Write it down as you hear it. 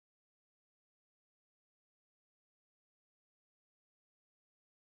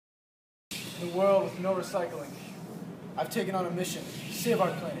In a world with no recycling, I've taken on a mission to save our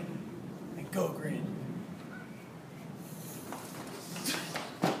planet and go green.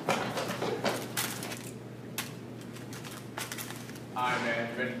 Alright, man.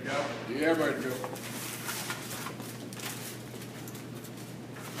 Ready to go? Yeah, ready to go.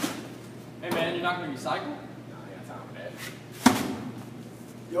 Hey, man, you're not going to recycle? Nah, I got time for that.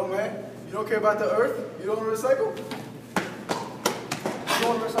 Yo, man, you don't care about the earth? You don't want to recycle? You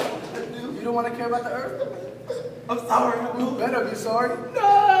don't want to recycle? You don't want to care about the earth? I'm sorry. You better be sorry.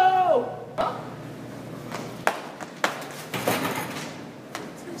 No! Huh?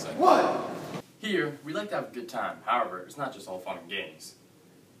 What? Here, we like to have a good time. However, it's not just all fun and games.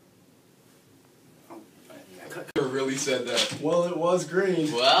 You really said that. Well, it was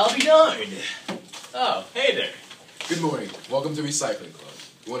green. Well, I'll be darned. Oh, hey there. Good morning. Welcome to Recycling Club.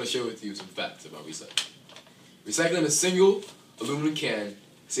 We want to share with you some facts about recycling. Recycling a single aluminum can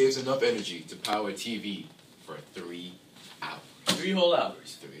saves enough energy to power a TV for 3 hours. 3 whole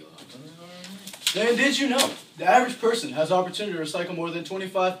hours. 3 hours. Then did you know the average person has the opportunity to recycle more than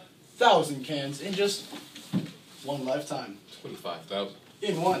 25,000 cans in just one lifetime? 25,000.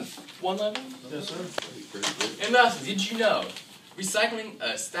 In one. One level? Yes, sir. Pretty good. And lastly, did you know recycling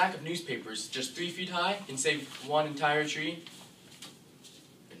a stack of newspapers just 3 feet high can save one entire tree?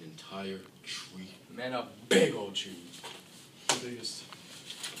 An entire tree. Man, a big old tree. The biggest.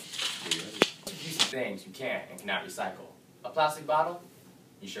 Use things you can and cannot recycle. A plastic bottle?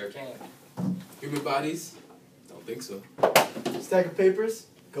 You sure can. Human bodies? Don't think so. Stack of papers?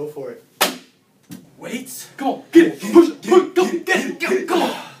 Go for it. Weights? Come on, get it! Push it! Go! Get it! Come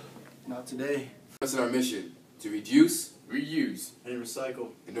on! Not today. That's our mission. To reduce Reuse. And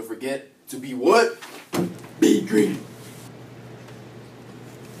recycle. and don't forget to be what? Be green.